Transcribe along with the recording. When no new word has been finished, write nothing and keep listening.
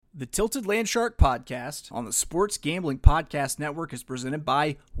The Tilted Land Shark podcast on the Sports Gambling Podcast Network is presented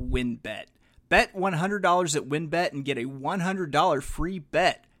by WynnBET. Bet $100 at WynnBET and get a $100 free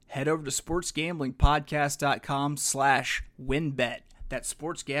bet. Head over to sportsgamblingpodcast.com/WynnBET. That's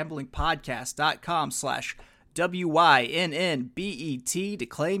sportsgamblingpodcast.com/WYNNBET to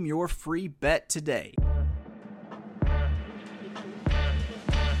claim your free bet today.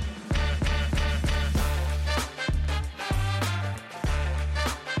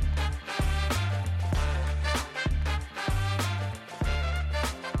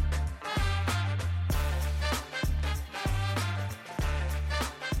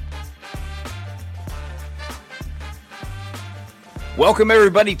 Welcome,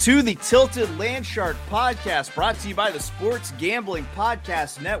 everybody, to the Tilted Land Shark podcast, brought to you by the Sports Gambling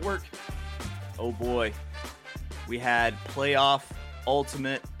Podcast Network. Oh, boy. We had playoff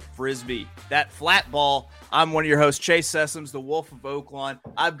ultimate frisbee. That flat ball. I'm one of your hosts, Chase Sessoms, the Wolf of Oaklawn.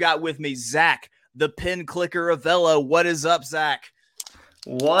 I've got with me Zach, the pin clicker of Velo. What is up, Zach?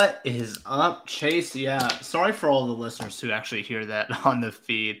 What is up, Chase? Yeah, sorry for all the listeners who actually hear that on the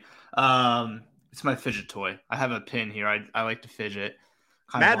feed. It's my fidget toy. I have a pin here. I like to fidget.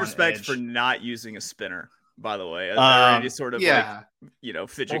 Mad respect for not using a spinner, by the way. Any sort of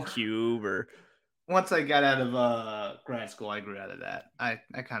fidget cube or. Once I got out of grad school, I grew out of that. I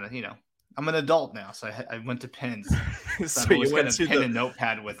kind of, I'm an adult now, so I went to pins. So you went to pen and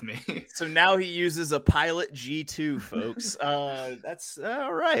notepad with me. So now he uses a Pilot G2, folks. That's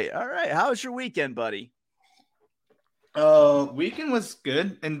all right. All right. How was your weekend, buddy? Weekend was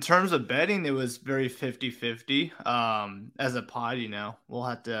good. In terms of betting, it was very 50-50. As a pod, we'll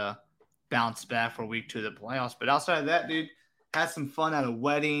have to bounce back for week 2 of the playoffs. But outside of that, dude, had some fun at a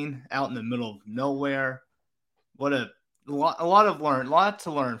wedding out in the middle of nowhere. What a lot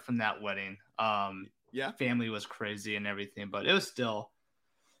to learn from that wedding. Yeah, family was crazy and everything, but it was still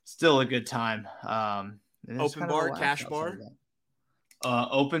a good time. Open bar, cash bar,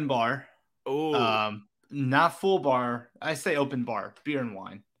 open bar. Oh. Not full bar. I say open bar. Beer and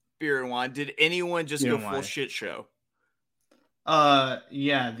wine. Beer and wine. Did anyone just go full shit show?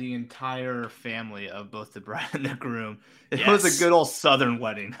 Yeah, the entire family of both the bride and the groom. It was a good old Southern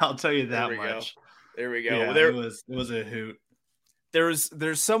wedding. I'll tell you that much. There we go. Yeah, it was a hoot.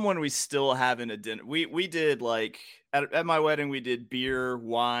 There's someone we still haven't identified. We did at my wedding, we did beer,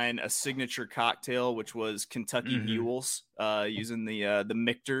 wine, a signature cocktail, which was Kentucky Mules, using the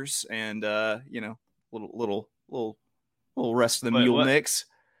Michters and little rest of the mule mix.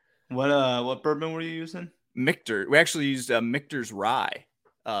 What bourbon were you using? Michter. We actually used Michter's rye.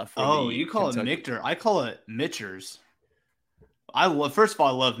 You call it Michter. I call it Mitchers. First of all,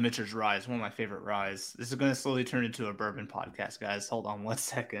 I love Mitchers rye. It's one of my favorite ryes. This is going to slowly turn into a bourbon podcast, guys. Hold on one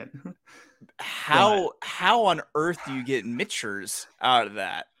second. How on earth do you get Mitchers out of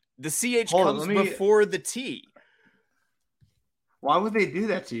that? The CH comes before the T. Why would they do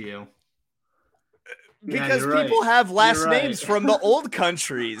that to you? Because people have last names from the old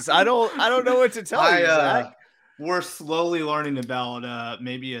countries. I don't know what to tell you, Zach. We're slowly learning about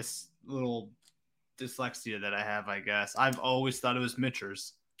maybe a little dyslexia that I have, I guess. I've always thought it was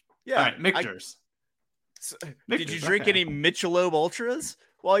Mitchers. Yeah. All right, Michters. Did you drink any Michelob Ultras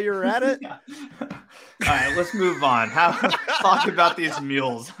while you were at it? All right, let's move on. Talk about these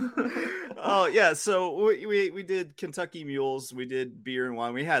mules. Oh, yeah. So we did Kentucky Mules. We did beer and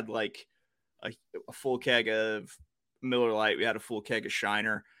wine. We had a full keg of Miller Lite. We had a full keg of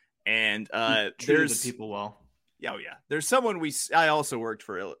Shiner, and there's the people well. Yeah, there's someone I also worked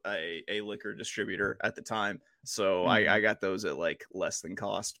for a liquor distributor at the time, so I got those at less than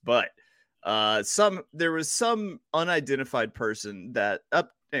cost. But there was some unidentified person that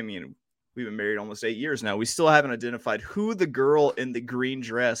we've been married almost 8 years now. We still haven't identified who the girl in the green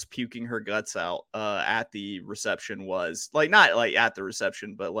dress puking her guts out at the reception was. Not at the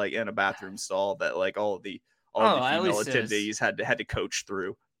reception, but in a bathroom stall that all the female attendees had to coach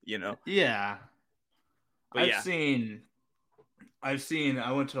through. Yeah. But I've seen. I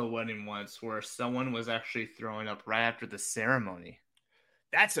went to a wedding once where someone was actually throwing up right after the ceremony.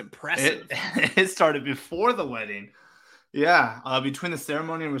 That's impressive. It started before the wedding. Yeah, between the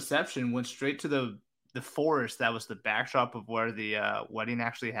ceremony and reception, went straight to the forest that was the backdrop of where the wedding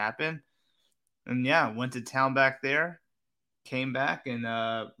actually happened. And went to town back there, came back and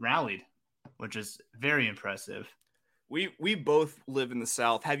rallied, which is very impressive. We both live in the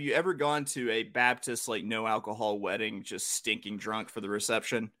South. Have you ever gone to a Baptist no alcohol wedding, just stinking drunk for the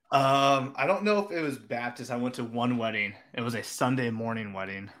reception? I don't know if it was Baptist. I went to one wedding. It was a Sunday morning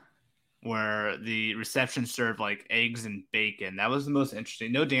wedding where the reception served eggs and bacon. That was the most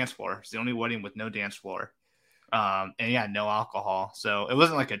interesting. No dance floor. It's the only wedding with no dance floor. And yeah, no alcohol. So it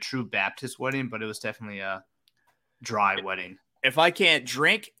wasn't like a true Baptist wedding, but it was definitely a dry wedding. If I can't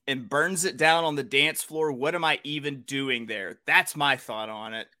drink and burns it down on the dance floor, what am I even doing there? That's my thought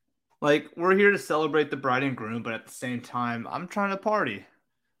on it. Like, we're here to celebrate the bride and groom, but at the same time, I'm trying to party.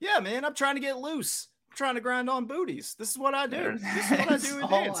 Yeah, man, I'm trying to get loose. I'm trying to grind on booties. This is what I do. This is what I do in all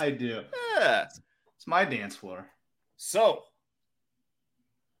dance. I do. Yeah. It's my dance floor. So,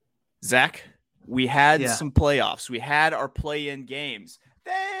 Zach, we had some playoffs. We had our play-in games.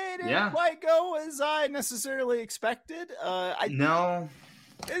 They didn't quite go as I necessarily expected. No.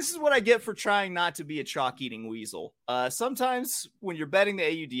 This is what I get for trying not to be a chalk-eating weasel. Sometimes when you're betting the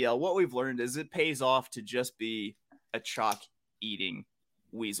AUDL, what we've learned is it pays off to just be a chalk-eating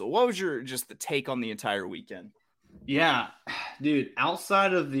weasel. What was just the take on the entire weekend? Yeah, dude,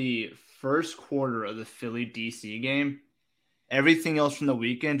 outside of the first quarter of the Philly DC game, everything else from the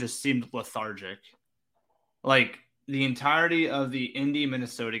weekend just seemed lethargic. Like, the entirety of the Indy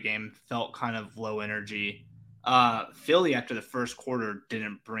Minnesota game felt kind of low energy. Philly after the first quarter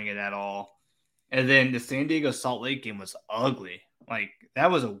didn't bring it at all. And then the San Diego Salt Lake game was ugly. Like, that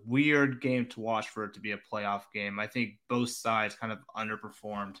was a weird game to watch for it to be a playoff game. I think both sides kind of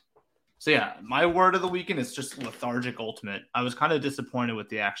underperformed. So yeah, my word of the weekend is just lethargic ultimate. I was kind of disappointed with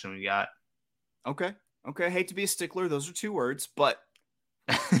the action we got. Okay. Hate to be a stickler. Those are 2 words, but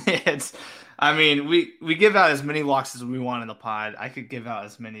we give out as many locks as we want in the pod. I could give out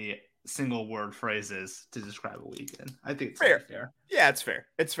as many single word phrases to describe a weekend. I think it's fair. Yeah, it's fair.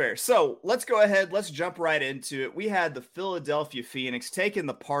 It's fair. So let's go ahead. Let's jump right into it. We had the Philadelphia Phoenix taking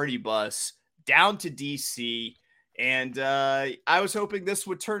the party bus down to DC. And I was hoping this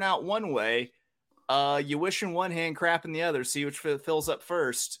would turn out one way. You wish in one hand, crap in the other. See which fills up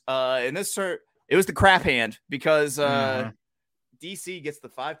first. And this it was the crap hand because DC gets the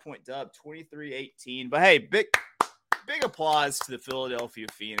 5-point dub, 23-18. But hey, big applause to the Philadelphia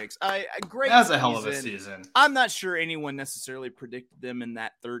Phoenix. A great That's a hell of a season. I'm not sure anyone necessarily predicted them in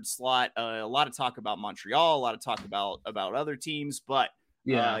that third slot. A lot of talk about Montreal, a lot of talk about other teams, but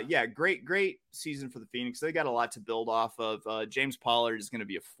great season for the Phoenix. They got a lot to build off of. James Pollard is going to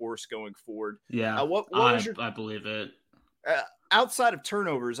be a force going forward. Yeah, I believe it. Outside of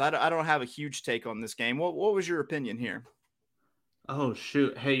turnovers, I don't have a huge take on this game. What was your opinion here? Oh,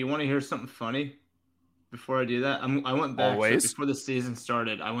 shoot. Hey, you want to hear something funny before I do that? I went back. Always. So before the season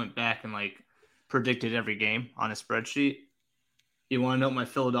started, I went back and predicted every game on a spreadsheet. You want to know what my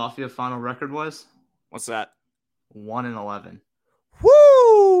Philadelphia final record was? What's that? 1-11.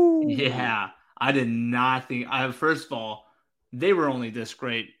 Woo! Yeah. I did not think first of all, they were only this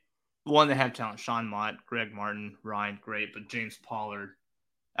great. One, they have talent. Sean Mott, Greg Martin, Ryan, great. But James Pollard,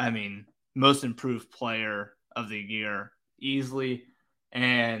 most improved player of the year, easily.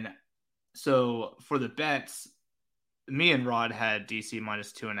 And so for the bets, me and Rod had DC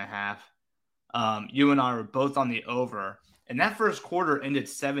minus 2.5. You and I were both on the over. And that first quarter ended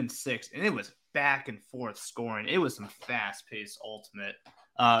 7-6. And it was back and forth scoring. It was some fast-paced ultimate.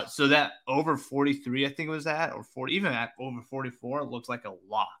 So that over 43, I think it was at, or 40, even at over 44, looks like a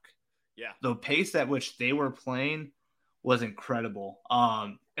lock. Yeah. The pace at which they were playing was incredible.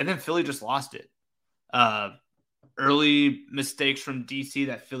 And then Philly just lost it. Early mistakes from DC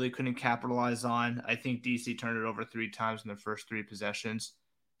that Philly couldn't capitalize on. I think DC turned it over 3 times in their first 3 possessions,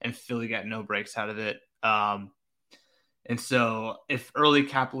 and Philly got no breaks out of it. And so if early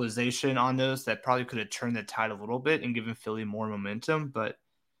capitalization on those, that probably could have turned the tide a little bit and given Philly more momentum. But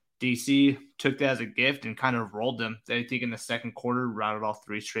DC took that as a gift and kind of rolled them. I think in the second quarter, routed off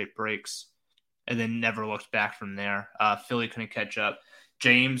 3 straight breaks and then never looked back from there. Philly couldn't catch up.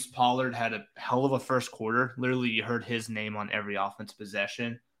 James Pollard had a hell of a first quarter. Literally, you heard his name on every offensive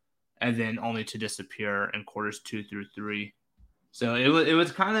possession, and then only to disappear in quarters 2 through 3. So it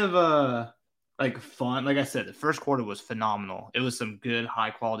was kind of fun. Like I said, the first quarter was phenomenal. It was some good,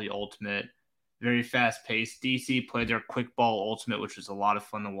 high-quality ultimate, very fast-paced. DC played their quick ball ultimate, which was a lot of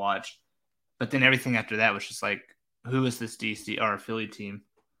fun to watch. But then everything after that was just like, who is this DC or Philly team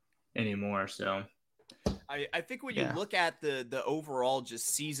anymore? So I think when you look at the overall just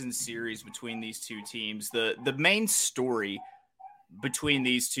season series between these two teams, the main story between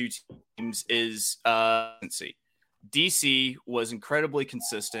these two teams is consistency. DC was incredibly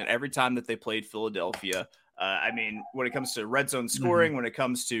consistent every time that they played Philadelphia. When it comes to red zone scoring, when it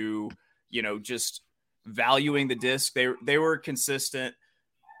comes to, just valuing the disc, they were consistent,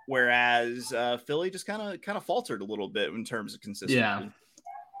 whereas Philly just kind of faltered a little bit in terms of consistency. Yeah.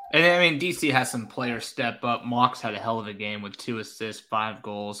 And DC has some players step up. Mox had a hell of a game with 2 assists, 5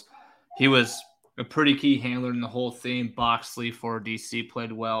 goals. He was a pretty key handler in the whole thing. Boxley for DC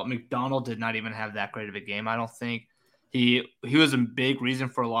played well. McDonald did not even have that great of a game, I don't think. He was a big reason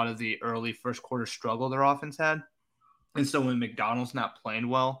for a lot of the early first quarter struggle their offense had. And so when McDonald's not playing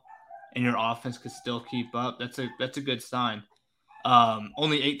well and your offense could still keep up, that's a good sign.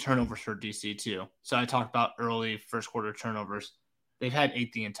 Only 8 turnovers for DC too. So I talked about early first quarter turnovers. They've had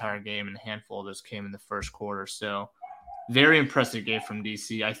 8 the entire game, and a handful of those came in the first quarter. So very impressive game from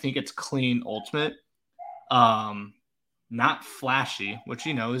DC. I think it's clean ultimate. Not flashy, which,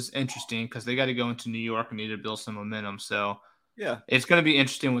 is interesting because they got to go into New York and need to build some momentum. So yeah, it's going to be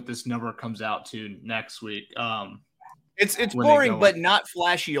interesting what this number comes out to next week. It's boring, but not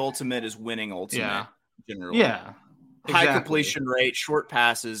flashy ultimate is winning ultimate. Yeah. Generally. Yeah. Exactly. High completion rate, short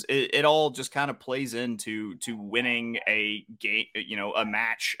passes. It all just kind of plays into winning a game, a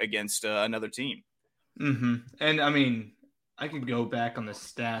match against another team. Mm-hmm. And I mean, I could go back on the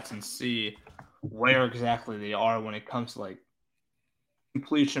stats and see where exactly they are when it comes to like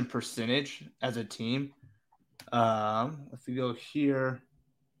completion percentage as a team. If we go here,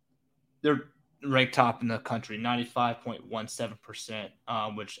 they're ranked top in the country,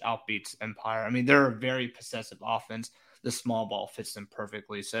 95.17%, which outbeats Empire. I mean, they're a very possessive offense. The small ball fits them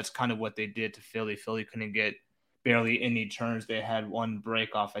perfectly. So that's kind of what they did to Philly. Philly couldn't get barely any turns. They had one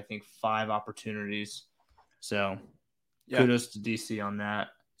break off, I think 5 opportunities. So kudos to DC on that.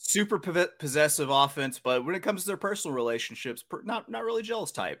 Super possessive offense, but when it comes to their personal relationships, not really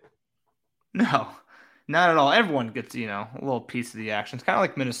jealous type. No, not at all. Everyone gets, a little piece of the action. It's kind of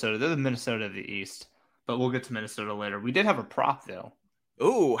like Minnesota. They're the Minnesota of the East, but we'll get to Minnesota later. We did have a prop, though.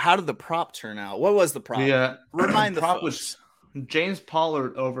 Ooh, how did the prop turn out? What was the prop? Remind the prop was James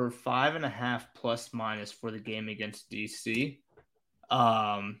Pollard over 5.5 plus minus for the game against DC.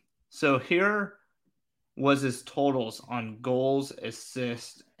 So here was his totals on goals,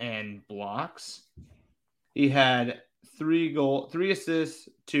 assists, and blocks. He had 3 assists,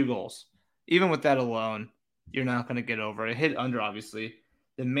 2 goals. Even with that alone, you're not going to get over. It hit under, obviously.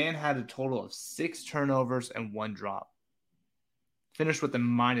 The man had a total of 6 turnovers and 1 drop. Finished with a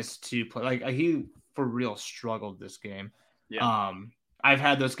 -2 play. Like, he for real struggled this game. Yeah. I've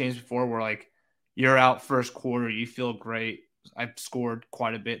had those games before where like you're out first quarter, you feel great. I've scored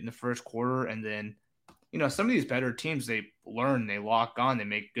quite a bit in the first quarter, and then some of these better teams, they learn, they lock on, they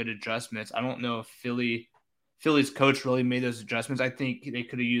make good adjustments. I don't know if Philly's coach really made those adjustments. I think they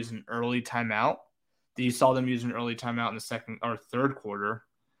could have used an early timeout. You saw them use an early timeout in the second or third quarter,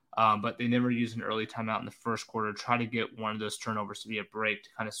 but they never used an early timeout in the first quarter to try to get one of those turnovers to be a break to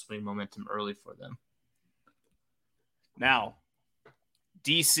kind of swing momentum early for them. Now,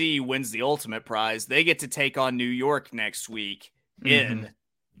 DC wins the ultimate prize. They get to take on New York next week in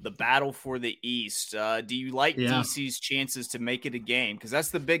the battle for the East. Do you like DC's chances to make it a game? Because that's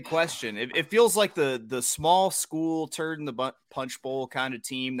the big question. It feels like the small school turd in the punch bowl kind of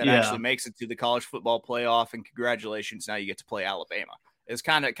team that actually makes it to the college football playoff. And congratulations, now you get to play Alabama. It's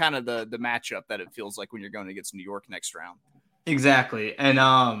kind of the matchup that it feels like when you're going against New York next round. Exactly.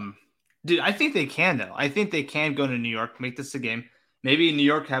 And dude, I think they can though. I think they can go to New York, make this a game. Maybe New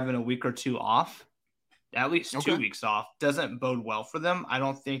York having a week or 2 off. At least 2 weeks off doesn't bode well for them. I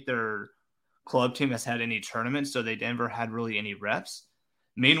don't think their club team has had any tournaments, so they never had really any reps.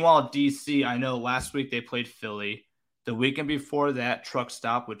 Meanwhile, DC, I know last week they played Philly. The weekend before that, Truck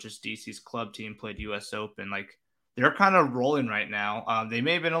Stop, which is DC's club team, played US Open. Like, they're kind of rolling right now. They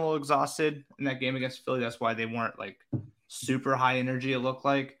may have been a little exhausted in that game against Philly. That's why they weren't like super high energy, it looked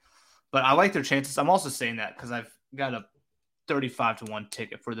like. But I like their chances. I'm also saying that because I've got a 35-1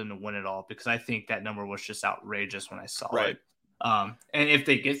 ticket for them to win it all because I think that number was just outrageous when I saw it. And if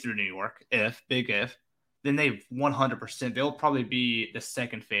they get through New York, big if, then they 100%, they'll probably be the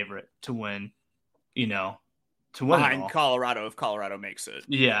second favorite to win, to win behind Colorado if Colorado makes it.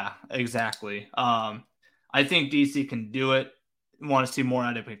 Yeah, exactly. I think DC can do it. Want to see more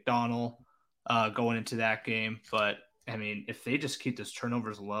out of McDonald going into that game. But, I mean, if they just keep those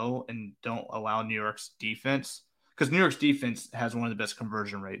turnovers low and don't allow New York's defense, because New York's defense has one of the best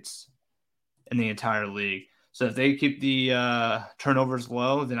conversion rates in the entire league. So if they keep the turnovers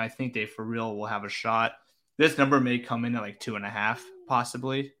low, then I think they for real will have a shot. This number may come in at like 2.5,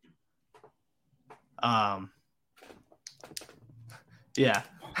 possibly. Yeah.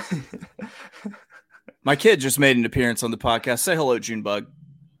 My kid just made an appearance on the podcast. Say hello, Junebug.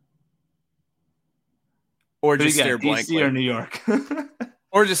 Or just stare blankly. DC or New York.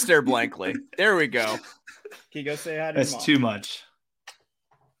 Or just stare blankly. There we go. Can you go say hi to That's too much.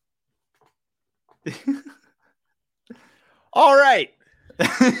 All right.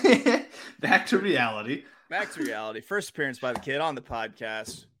 Back to reality. First appearance by the kid on the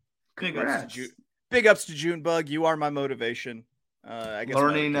podcast. Congrats. Big ups to Junebug. You are my motivation. I guess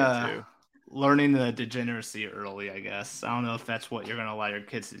learning the degeneracy early, I guess. I don't know if that's what you're going to allow your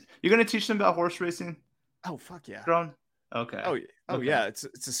kids to. You're going to teach them about horse racing? Oh, fuck yeah. Grown? Okay. Oh, okay. Yeah. It's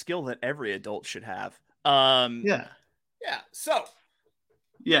a skill that every adult should have. Yeah. So,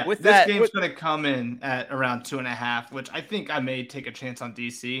 yeah, with this game's going to come in at around 2.5, which I think I may take a chance on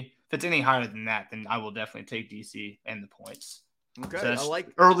DC. If it's any higher than that, then I will definitely take DC and the points. Okay, so I like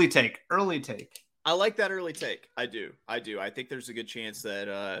early take. I like that early take. I do. I think there's a good chance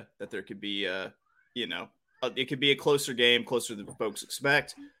that that there could be it could be a closer game, closer than folks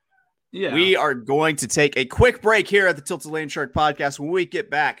expect. Yeah. We are going to take a quick break here at the Tilted Land Shark podcast. When we get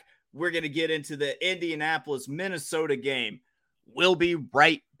back, we're going to get into the Indianapolis, Minnesota game. We'll be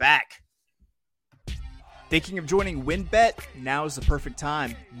right back. Thinking of joining WynnBET? Now is the perfect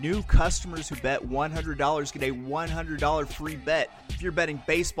time. New customers who bet $100 get a $100 free bet. If you're betting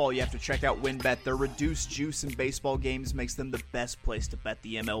baseball, you have to check out WynnBET. Their reduced juice in baseball games makes them the best place to bet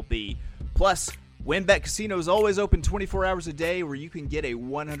the MLB. Plus, WynnBET Casino is always open 24 hours a day where you can get a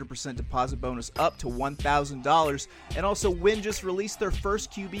 100% deposit bonus up to $1,000. And also, Wynn just released their first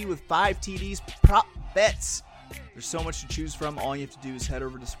QB with 5 TDs prop bets. There's so much to choose from. All you have to do is head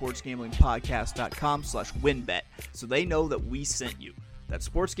over to sportsgamblingpodcast.com/WynnBET so they know that we sent you. That's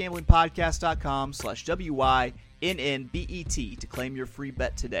sportsgamblingpodcast.com/WYNNBET to claim your free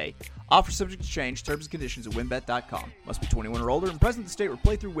bet today. Offer subject to change. Terms and conditions at WynnBET.com. Must be 21 or older and present in the state where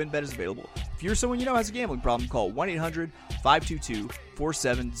playthrough WynnBET is available. If you're someone you know has a gambling problem, call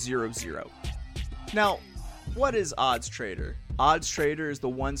 1-800-522-4700. Now, what is Odds Trader? Odds Trader is the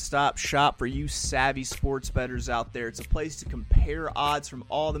one-stop shop for you savvy sports bettors out there. It's a place to compare odds from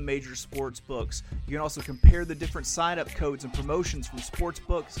all the major sports books. You can also compare the different sign-up codes and promotions from sports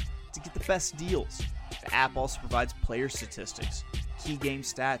books to get the best deals. The app also provides player statistics, key game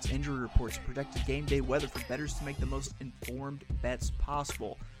stats, injury reports, and predicted game day weather for bettors to make the most informed bets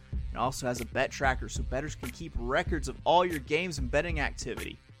possible. It also has a bet tracker so bettors can keep records of all your games and betting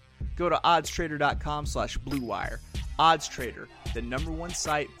activity. Go to oddstrader.com/bluewire. OddsTrader, the #1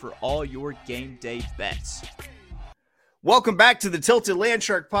 site for all your game day bets. Welcome back to the Tilted Land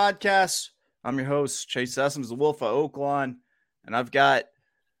Shark podcast. I'm your host, Chase Sessoms, the Wolf of Oaklawn, and I've got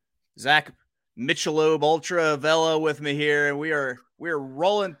Zach Michelob Ultra Velo with me here, and we are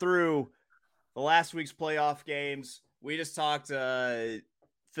rolling through the last week's playoff games. We just talked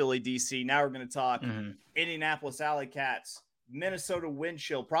Philly DC. Now we're going to talk Indianapolis Alley Cats. Minnesota wind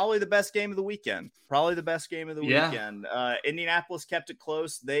chill, probably the best game of the weekend. Weekend. Indianapolis kept it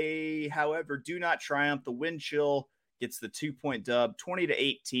close. They, however, do not triumph. The wind chill gets the 2-point dub,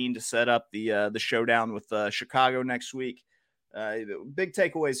 20-18 to set up the showdown with Chicago next week. Big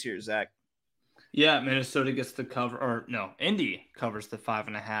takeaways here, Zach. Yeah, Minnesota gets the cover, or no, Indy covers the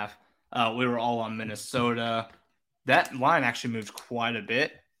 5.5. We were all on Minnesota. That line actually moved quite a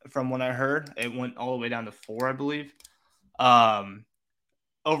bit from what I heard. It went all the way down to 4, I believe. Over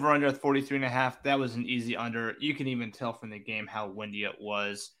under 43.5. That was an easy under. You can even tell from the game how windy it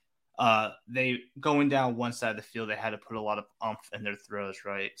was. They going down one side of the field, they had to put a lot of oomph in their throws,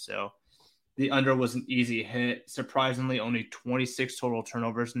 right? So the under was an easy hit. Surprisingly, only 26 total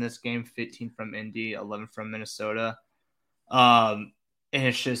turnovers in this game, 15 from Indy, 11 from Minnesota. And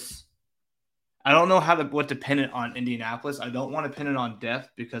it's just, I don't know what to pin it on Indianapolis. I don't want to pin it on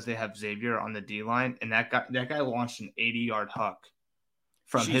depth because they have Xavier on the D line, and that guy launched an 80-yard huck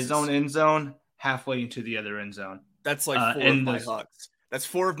from his own end zone halfway into the other end zone. That's like 4 of my hucks. That's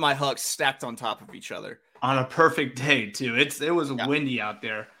 4 of my hucks stacked on top of each other on a perfect day too. It was windy out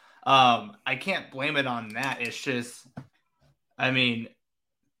there. I can't blame it on that. It's just,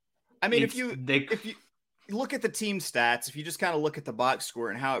 if you look at the team stats, if you just kind of look at the box score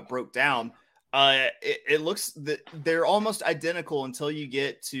and how it broke down. It looks that they're almost identical until you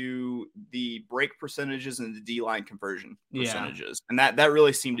get to the break percentages and the D-line conversion percentages. And that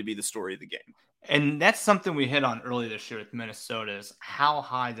really seemed to be the story of the game. And that's something we hit on early this year with Minnesota is how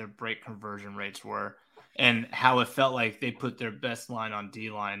high their break conversion rates were and how it felt like they put their best line on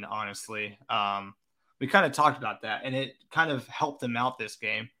D-line, honestly. We kind of talked about that, and it kind of helped them out this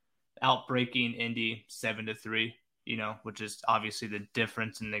game, outbreaking Indy 7-3, which is obviously the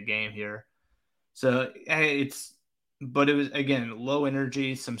difference in the game here. So it was, again, low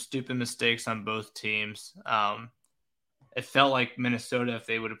energy, some stupid mistakes on both teams. It felt like Minnesota, if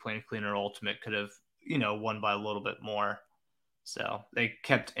they would have played cleaner ultimate, could have, won by a little bit more. So they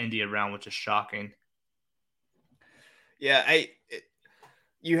kept Indy around, which is shocking. Yeah,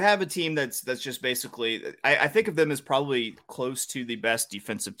 you have a team that's just basically, I think of them as probably close to the best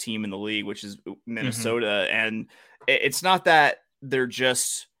defensive team in the league, which is Minnesota. And it's not that they're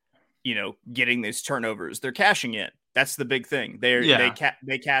just getting these turnovers. They're cashing in. That's the big thing. They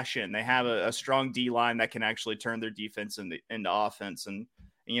cash in. They have a strong D line that can actually turn their defense into offense, and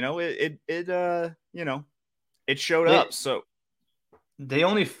it showed up. So they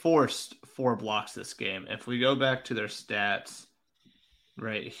only forced 4 blocks this game. If we go back to their stats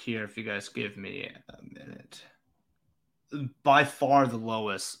right here, if you guys give me a minute, by far the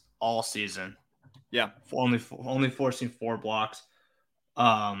lowest all season. Yeah, only forcing 4 blocks.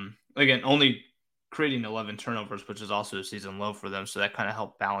 Again, only creating 11 turnovers, which is also a season low for them. So that kind of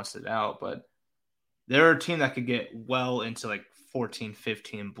helped balance it out. But they're a team that could get well into like 14,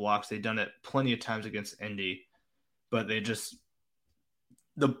 15 blocks. They've done it plenty of times against Indy, but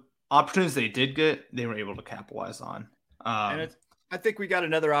the opportunities they did get, they were able to capitalize on. And I think we got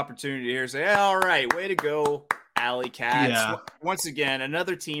another opportunity here to say, all right, way to go, Alley Cats. Yeah. Once again,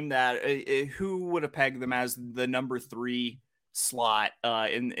 another team that who would have pegged them as the number 3 slot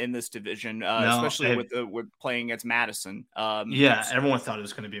in this division, especially with playing against Madison. Everyone thought it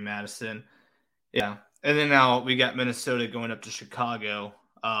was going to be Madison. Yeah. And then now we got Minnesota going up to Chicago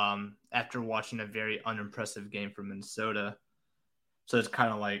after watching a very unimpressive game from Minnesota. So it's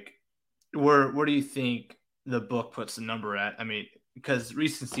kind of like, where do you think the book puts the number at? I mean, because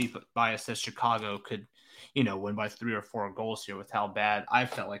recency bias says Chicago could, win by 3 or 4 goals here with how bad I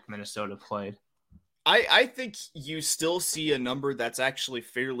felt like Minnesota played. I think you still see a number that's actually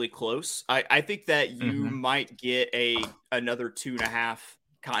fairly close. I think that you might get another 2.5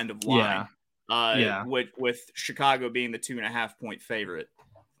 kind of line. With Chicago being the 2.5 point favorite.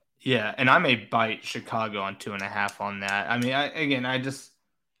 Yeah, and I may bite Chicago on 2.5 on that. I mean,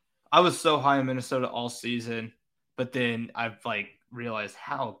 I was so high in Minnesota all season, but then I've realized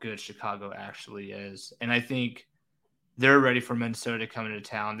how good Chicago actually is, and I think they're ready for Minnesota to come into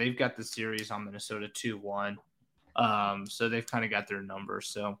town. They've got the series on Minnesota 2-1. So they've kind of got their numbers.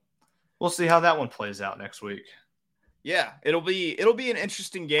 So we'll see how that one plays out next week. Yeah, it'll be an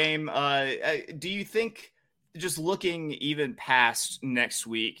interesting game. Do you think, just looking even past next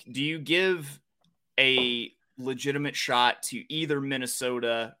week, do you give a legitimate shot to either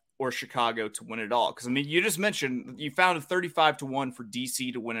Minnesota or Chicago to win it all? Because you just mentioned you found a 35-1 for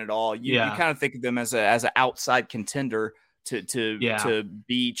DC to win it all. You kind of think of them as an outside contender to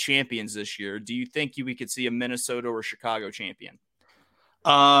be champions this year. Do you think we could see a Minnesota or Chicago champion?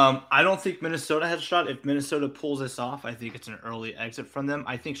 I don't think Minnesota has a shot. If Minnesota pulls this off, I think it's an early exit from them.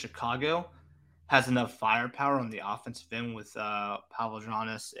 I think Chicago has enough firepower on the offensive end with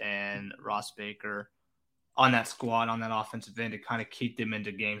Pavlogiannis and Ross Baker on that squad, on that offensive end, to kind of keep them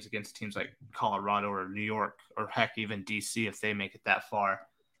into games against teams like Colorado or New York, or heck, even DC if they make it that far.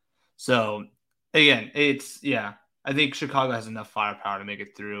 So again, I think Chicago has enough firepower to make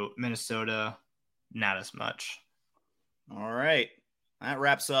it through. Minnesota, not as much. All right. That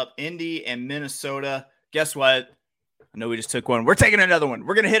wraps up Indy and Minnesota. Guess what? I know we just took one. We're taking another one.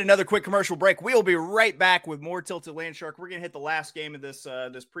 We're going to hit another quick commercial break. We'll be right back with more Tilted Land Shark. We're going to hit the last game of this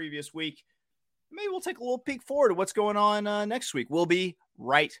previous week. Maybe we'll take a little peek forward to what's going on next week. We'll be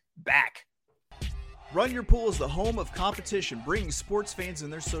right back. Run Your Pool is the home of competition, bringing sports fans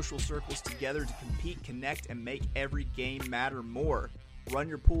and their social circles together to compete, connect, and make every game matter more. Run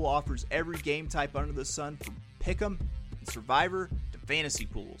Your Pool offers every game type under the sun, from Pick'em and Survivor to fantasy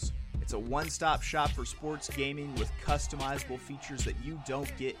pools. It's a one-stop shop for sports gaming with customizable features that you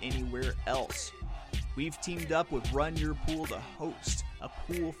don't get anywhere else. We've teamed up with Run Your Pool to host a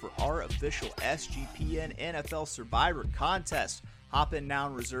pool for our official SGPN NFL Survivor contest. Hop in now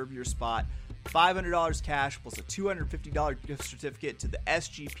and reserve your spot. $500 cash plus a $250 gift certificate to the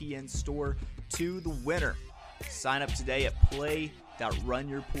SGPN store to the winner. Sign up today at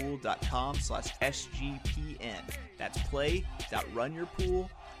play.runyourpool.com/SGPN. That's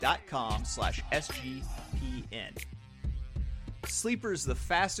play.runyourpool.com/SGPN. Sleeper is the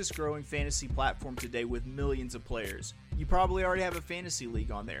fastest growing fantasy platform today with millions of players. You probably already have a fantasy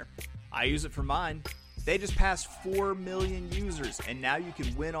league on there. I use it for mine. They just passed 4 million users, and now you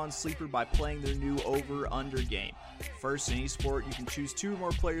can win on Sleeper by playing their new over-under game. First, in eSport, you can choose 2 or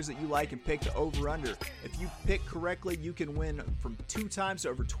more players that you like and pick the over-under. If you pick correctly, you can win from 2 times to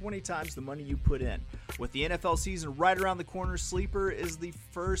over 20 times the money you put in. With the NFL season right around the corner, Sleeper is the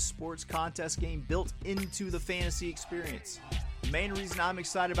first sports contest game built into the fantasy experience. The main reason I'm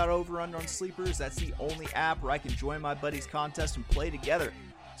excited about over-under on Sleeper is that's the only app where I can join my buddies' contest and play together.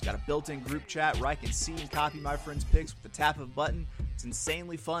 It's got a built-in group chat where I can see and copy my friends' picks with the tap of a button. It's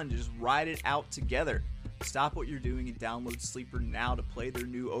insanely fun to just ride it out together. Stop what you're doing and download Sleeper now to play their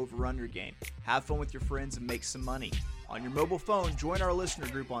new over-under game. Have fun with your friends and make some money. On your mobile phone, join our listener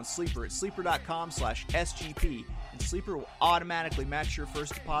group on Sleeper at sleeper.com/SGP and Sleeper will automatically match your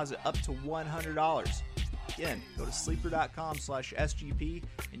first deposit up to $100. Again, go to sleeper.com/SGP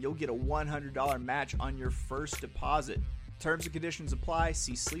and you'll get a $100 match on your first deposit. Terms and conditions apply.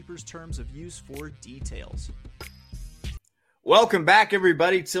 See Sleeper's terms of use for details. Welcome back,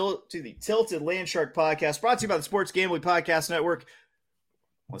 everybody, to the Tilted Landshark podcast, brought to you by the Sports Gambling Podcast Network.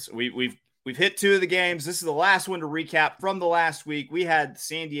 Listen, we've hit 2 of the games. This is the last one to recap from the last week. We had the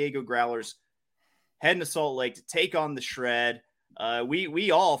San Diego Growlers heading to Salt Lake to take on the Shred.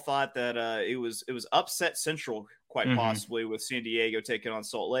 We all thought that it was upset central, quite possibly, with San Diego taking on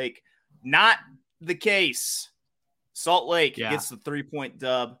Salt Lake. Not the case. Salt Lake gets the 3-point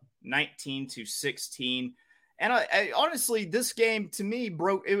dub, 19-16. And I honestly, this game to me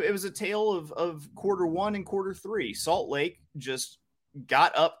broke. It was a tale of quarter 1 and quarter 3. Salt Lake just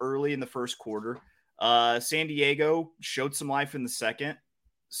got up early in the first quarter. San Diego showed some life in the second.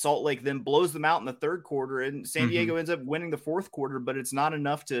 Salt Lake then blows them out in the third quarter, and San Diego ends up winning the fourth quarter, but it's not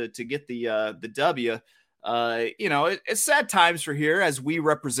enough to get the W. It's sad times for here as we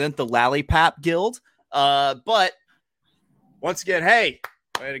represent the Lollipop Guild. But once again, hey,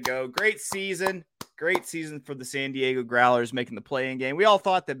 way to go. Great season for the San Diego Growlers making the play-in game. We all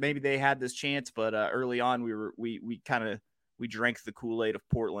thought that maybe they had this chance, but early on we drank the Kool-Aid of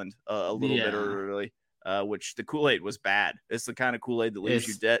Portland a little bit early. Which the Kool-Aid was bad. It's the kind of Kool-Aid that leaves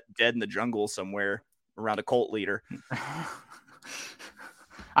you dead in the jungle somewhere around a cult leader.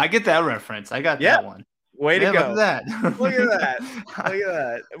 I get that reference. I got that one. Way to go. Look at that. Look at that.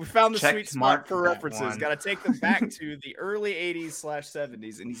 We found the sweet spot for references. Got to take them back to the early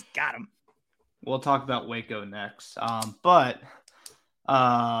 80s/70s, and he's got them. We'll talk about Waco next. You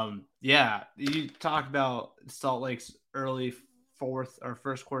talked about Salt Lake's early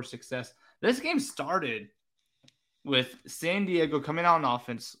first quarter success. This game started with San Diego coming out on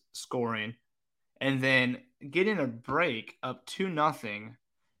offense, scoring, and then getting a break up 2-0.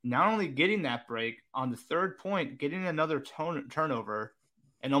 Not only getting that break, on the third point, getting another turnover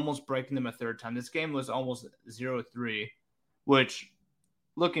and almost breaking them a third time. This game was almost 0-3, which,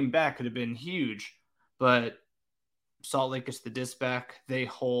 looking back, could have been huge. But Salt Lake gets the disc back. They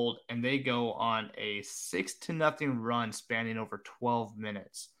hold, and they go on a 6-0 run spanning over 12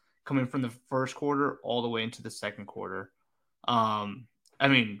 minutes. Coming from the first quarter all the way into the second quarter.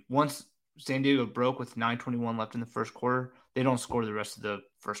 Once San Diego broke with 9:21 left in the first quarter, they don't score the rest of the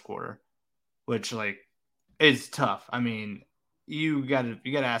first quarter, which is tough. You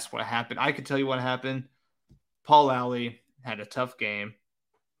gotta ask what happened. I could tell you what happened. Paul Lally had a tough game.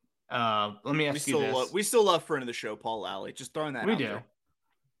 Let me ask you this. We still love friend of the show, Paul Lally. Just throwing that out there. We do.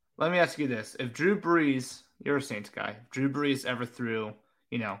 Let me ask you this. If Drew Brees, you're a Saints guy, if Drew Brees ever threw,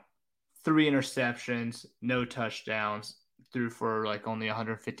 3 interceptions, no touchdowns, threw for only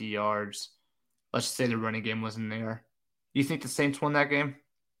 150 yards. Let's just say the running game wasn't there. Do you think the Saints won that game?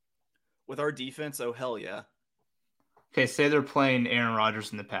 With our defense? Oh, hell yeah. Okay, say they're playing Aaron Rodgers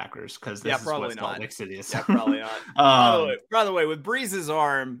and the Packers, because this is what Salt Lake City is. Yeah, probably not. By the way, with Breeze's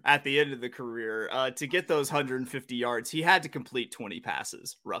arm at the end of the career, to get those 150 yards, he had to complete 20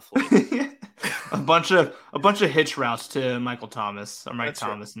 passes, roughly. a bunch of hitch routes to Michael Thomas or Mike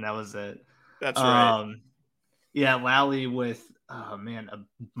Thomas, right. And that was it. That's right. Yeah, Lally with a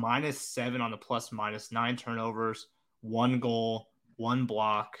 -7 on the plus/minus, 9 turnovers, 1 goal, 1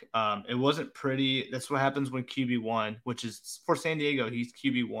 block. It wasn't pretty. That's what happens when QB1, which is for San Diego, he's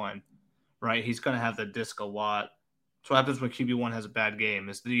QB1, right? He's going to have the disc a lot. That's what happens when QB1 has a bad game,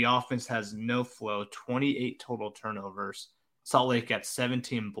 is the offense has no flow, 28 total turnovers. Salt Lake got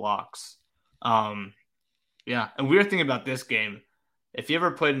 17 blocks. And weird thing about this game, if you ever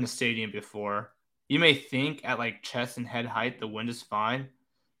played in a stadium before, you may think at chest and head height, the wind is fine.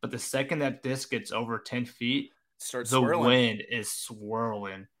 But the second that disc gets over 10 feet, the wind is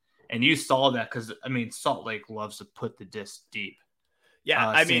swirling. And you saw that because, Salt Lake loves to put the disc deep.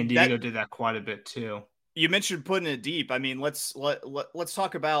 Yeah, San Diego did that quite a bit too. You mentioned putting it deep. Let's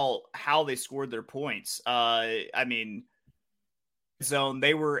talk about how they scored their points. Zone,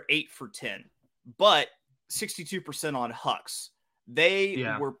 they were 8 for 10, but 62% on Hucks. They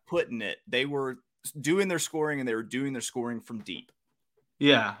were putting it. They were doing their scoring, and they were doing their scoring from deep.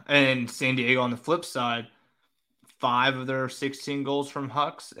 Yeah, and San Diego on the flip side, 5 of their 16 goals from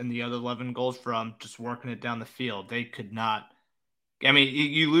Hucks, and the other 11 goals from just working it down the field. They could not.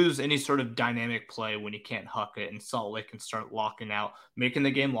 You lose any sort of dynamic play when you can't huck it, and Salt Lake can start locking out, making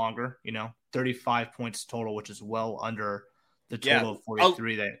the game longer. 35 points total, which is well under the total of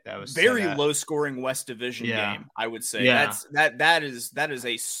 43 that was very low scoring West Division game, I would say. Yeah. That is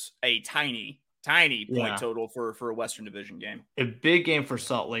a tiny Tiny point Yeah. total for a Western Division game. A big game for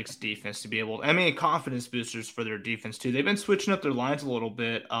Salt Lake's defense to be able to, I mean, confidence boosters for their defense too. They've been switching up their lines a little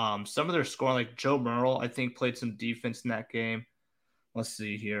bit. Some of their scoring, like Joe Merle, I think played some defense in that game. Let's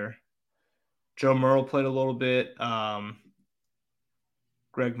see here. Joe Merle played a little bit.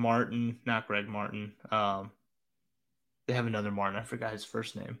 Greg Martin, not Greg Martin. They have another Martin. I forgot his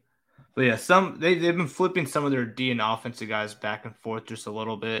first name. But yeah, they've been flipping some of their D and offensive guys back and forth just a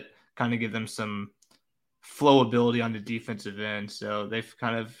little bit, kind of give them some flowability on the defensive end. So they've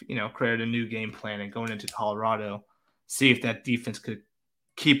kind of, created a new game plan and going into Colorado, see if that defense could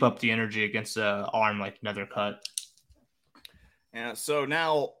keep up the energy against an arm like Nethercutt. Yeah. So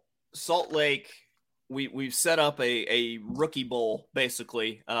now Salt Lake, we've set up a rookie bowl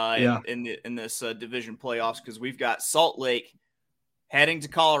basically in this division playoffs, because we've got Salt Lake heading to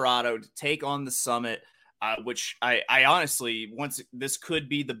Colorado to take on the Summit, which I honestly, this could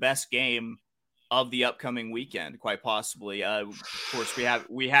be the best game of the upcoming weekend, quite possibly. Of course,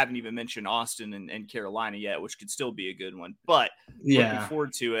 we haven't even mentioned Austin and Carolina yet, which could still be a good one. But looking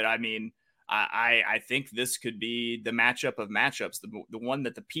forward to it. I mean, I think this could be the matchup of matchups, the one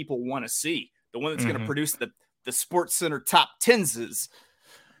that the people want to see, the one that's going to produce the Sports Center top tens.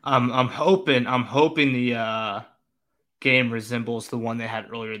 I'm hoping the game resembles the one they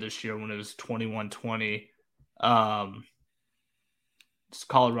had earlier this year when it was 21-20.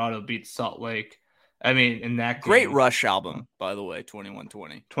 Colorado beat Salt Lake. I mean, in that great game, Rush album, by the way,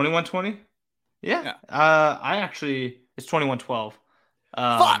 21-20. 21-20? Yeah. It's 21-12.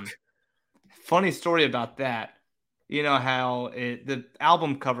 Fuck. Funny story about that. You know how the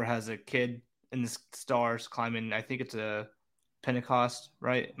album cover has a kid in the stars climbing, I think it's a Pentecost,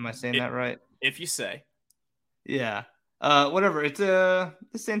 right? Am I saying that right? If you say. Yeah. Whatever. It's a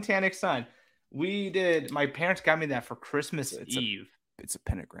satanic sign. My parents got me that for Christmas Eve. It's a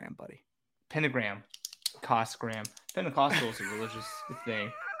pentagram, buddy. Pentagram. Costgram. Pentecostal is a religious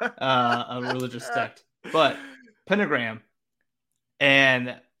thing. A religious sect. But pentagram.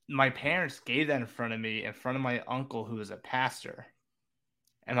 And my parents gave that in front of me, in front of my uncle, who is a pastor.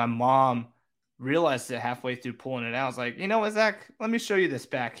 And my mom realized it halfway through pulling it out. I was like, you know what, Zach? Let me show you this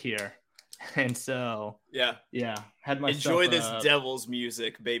back here. And so, yeah, had myself enjoy this devil's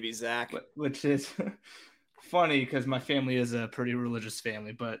music, baby Zach. Which is funny because my family is a pretty religious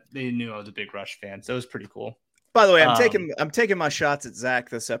family, but they knew I was a big Rush fan, so it was pretty cool. By the way, I'm taking my shots at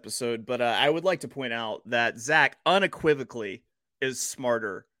Zach this episode, but I would like to point out that Zach unequivocally is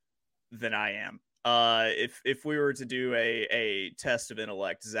smarter than I am. If we were to do a test of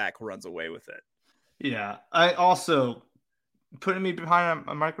intellect, Zach runs away with it. Yeah, I also. Putting me behind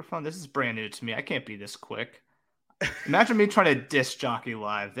a microphone, this is brand new to me. I can't be this quick. Imagine me trying to disc jockey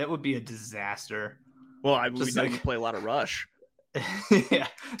live. That would be a disaster. Well, I would play a lot of Rush. Yeah,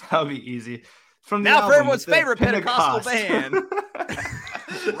 that would be easy. From now for everyone's favorite Pentecostal band,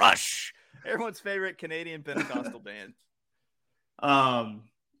 Rush. Everyone's favorite Canadian Pentecostal band.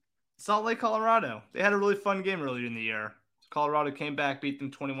 Salt Lake, Colorado. They had a really fun game earlier in the year. Colorado came back, beat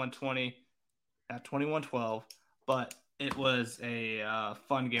them 21-20, at 21-12, but it was a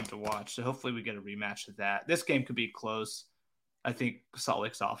fun game to watch, so hopefully we get a rematch of that. This game could be close. I think Salt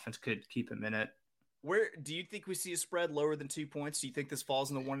Lake's offense could keep them in it. Where do you think we see a spread lower than 2 points? Do you think this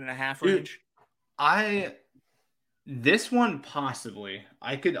falls in the 1.5 range? This one possibly.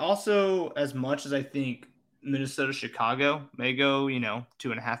 I could also, as much as I think Minnesota, Chicago may go, 2.5,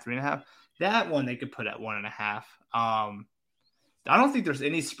 3.5. That one they could put at 1.5. I don't think there's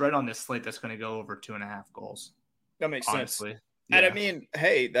any spread on this slate that's going to go over 2.5 goals. That makes sense. Yeah. And I mean,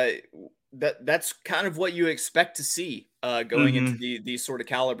 hey, that's kind of what you expect to see going into these sort of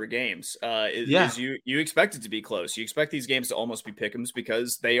caliber games. Is you expect it to be close. You expect these games to almost be pick'ems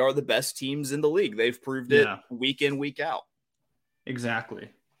because they are the best teams in the league. They've proved it week in, week out. Exactly.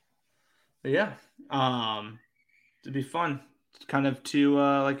 But yeah, it'd be fun. Kind of two,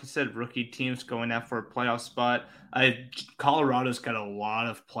 like you said, rookie teams going out for a playoff spot. Colorado's got a lot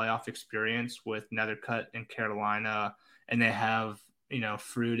of playoff experience with Nethercutt and Carolina, and they have,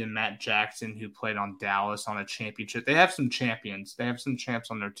 Fruit and Matt Jackson, who played on Dallas on a championship. They have some champions. They have some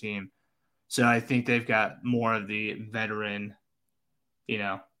champs on their team. So I think they've got more of the veteran,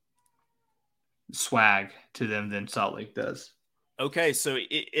 swag to them than Salt Lake does. Okay, so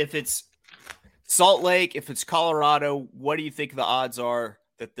if it's Salt Lake, if it's Colorado, what do you think the odds are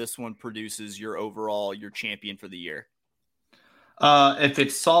that this one produces your champion for the year? If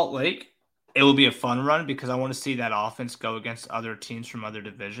it's Salt Lake, it will be a fun run because I want to see that offense go against other teams from other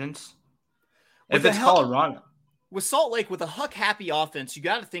divisions. If it's Colorado. With Salt Lake, with a Huck-happy offense, you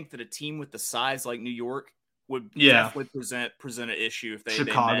got to think that a team with the size like New York would definitely present an issue if they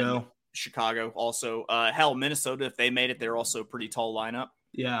Chicago. Chicago also. Hell, Minnesota, if they made it, they're also a pretty tall lineup.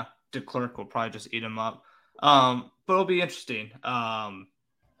 Yeah, DeClerc will probably just eat them up. But it'll be interesting. And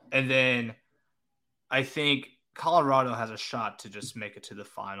then I think Colorado has a shot to just make it to the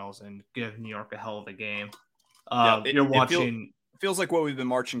finals and give New York a hell of a game. You're watching. Feels like what we've been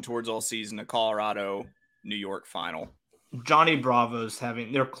marching towards all season, a Colorado New York final. Johnny Bravo's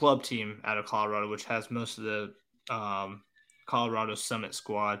having their club team out of Colorado, which has most of the Colorado Summit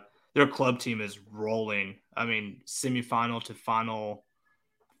squad. Their club team is rolling. I mean, semifinal to final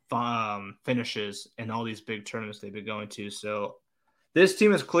finishes in all these big tournaments they've been going to. So this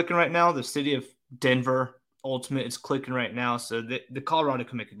team is clicking right now. The city of Denver Ultimate is clicking right now. So the Colorado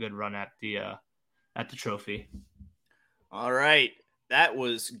can make a good run at the trophy. All right. That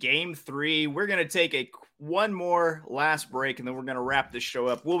was game 3. We're going to take one more last break, and then we're going to wrap this show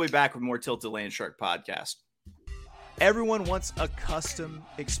up. We'll be back with more Tilted Land Shark podcast. Everyone wants a custom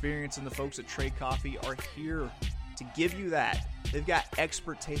experience, and the folks at Trade Coffee are here to give you that. They've got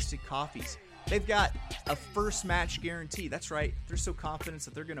expert tasted coffees. They've got a first match guarantee. That's right. They're so confident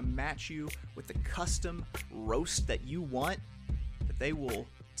that they're going to match you with the custom roast that you want, that they will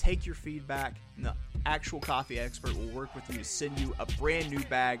take your feedback, and the actual coffee expert will work with you to send you a brand new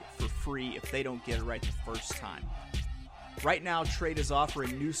bag for free if they don't get it right the first time. Right now, Trade is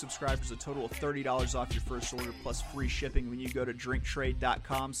offering new subscribers a total of $30 off your first order plus free shipping when you go to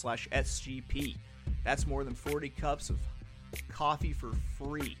drinktrade.com/SGP. That's more than 40 cups of coffee for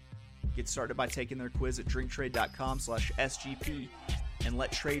free. Get started by taking their quiz at drinktrade.com/SGP and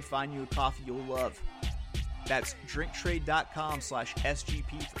let Trade find you a coffee you'll love. That's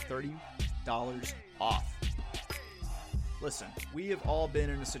drinktrade.com/SGP for $30 off. Listen, we have all been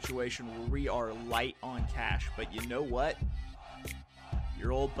in a situation where we are light on cash, but you know what?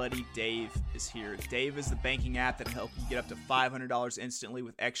 Your old buddy Dave is here. Dave is the banking app that will help you get up to $500 instantly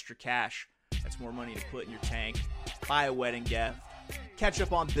with extra cash. That's more money to put in your tank, buy a wedding gift, catch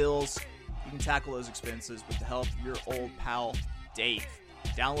up on bills. You can tackle those expenses with the help of your old pal Dave.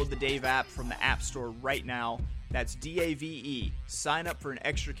 Download the Dave app from the App Store right now. That's DAVE. Sign up for an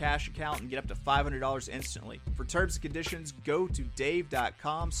extra cash account and get up to $500 instantly. For terms and conditions, go to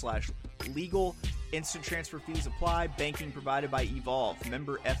dave.com/legal. Instant transfer fees apply. Banking provided by Evolve.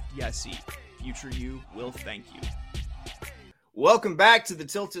 Member FDIC. Future you will thank you. Welcome back to the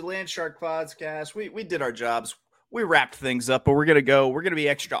Tilted Land Shark podcast. We did our jobs. We wrapped things up, but we're going to be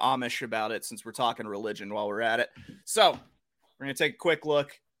extra Amish about it since we're talking religion while we're at it. So we're going to take a quick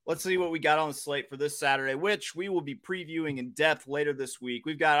look. Let's see what we got on the slate for this Saturday, which we will be previewing in depth later this week.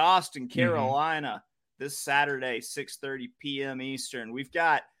 We've got Austin, Carolina this Saturday, 6:30 p.m. Eastern. We've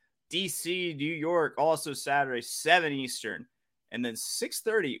got DC, New York, also Saturday, 7 Eastern. And then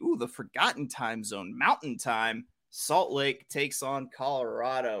 6:30, the forgotten time zone, Mountain Time, Salt Lake takes on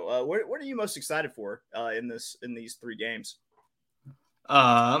Colorado. What are you most excited for in these 3 games?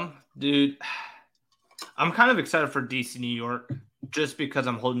 Dude, I'm kind of excited for DC, New York, just because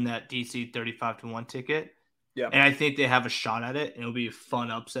I'm holding that DC 35-1 ticket. Yeah. And I think they have a shot at it, and it'll be a fun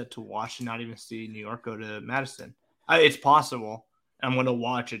upset to watch and not even see New York go to Madison. It's possible. I'm going to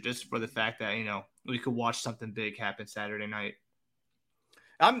watch it just for the fact that, we could watch something big happen Saturday night.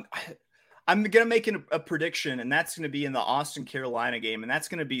 I'm going to make a prediction, and that's going to be in the Austin, Carolina game, and that's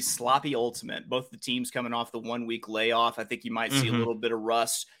going to be sloppy ultimate. Both the teams coming off the 1-week layoff. I think you might see a little bit of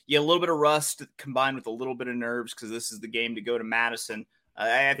rust. Yeah, a little bit of rust combined with a little bit of nerves because this is the game to go to Madison.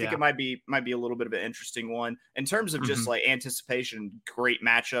 I think it might be a little bit of an interesting one. In terms of just like anticipation, great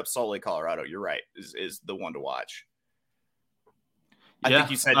matchup, Salt Lake, Colorado, you're right, is the one to watch. I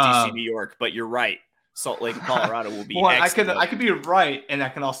think you said DC, New York, but you're right. Salt Lake, Colorado will be excellent. I could be right, and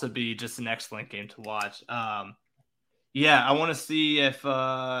that can also be just an excellent game to watch. I want to see if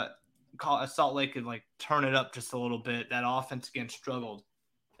Salt Lake could turn it up just a little bit. That offense again struggled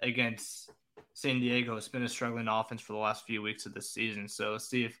against San Diego. It's been a struggling offense for the last few weeks of this season. So let's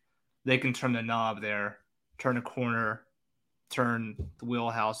see if they can turn the knob there, turn a corner, turn the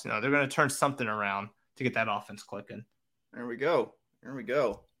wheelhouse. They're going to turn something around to get that offense clicking. There we go.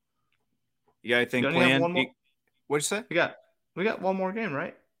 You got anything planned? What'd you say? We got one more game,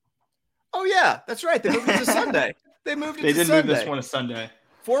 right? Oh yeah, that's right. They moved it to Sunday. They did move this one to Sunday.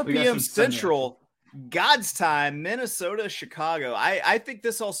 4 p.m. Central, God's time, Minnesota, Chicago. I think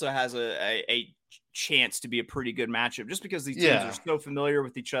this also has a chance to be a pretty good matchup just because these teams are so familiar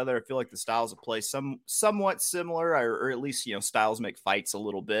with each other. I feel like the styles of play somewhat similar, or at least styles make fights a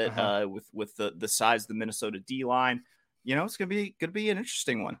little bit with the size of the Minnesota D line. It's gonna be an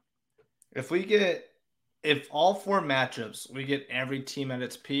interesting one. If all 4 matchups, we get every team at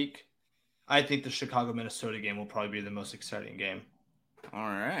its peak, I think the Chicago-Minnesota game will probably be the most exciting game. All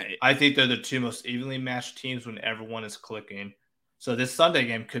right. I think they're the two most evenly matched teams when everyone is clicking. So this Sunday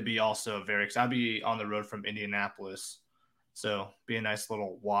game could be also very exciting. I'll be on the road from Indianapolis. So be a nice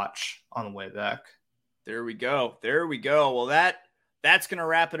little watch on the way back. There we go. Well, that's going to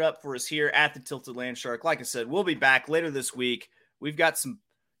wrap it up for us here at the Tilted Land Shark. Like I said, we'll be back later this week. We've got some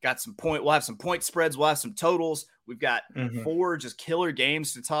point. We'll have some point spreads. We'll have some totals. We've got 4 just killer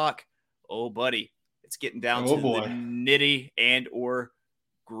games to talk. Oh, buddy, it's getting down to the nitty and or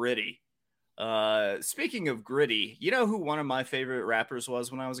gritty. Speaking of gritty, you know who one of my favorite rappers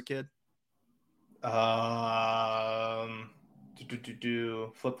was when I was a kid?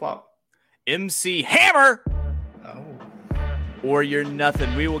 Flip Flop. MC Hammer. Oh. Or you're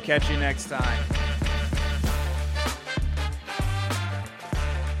nothing. We will catch you next time.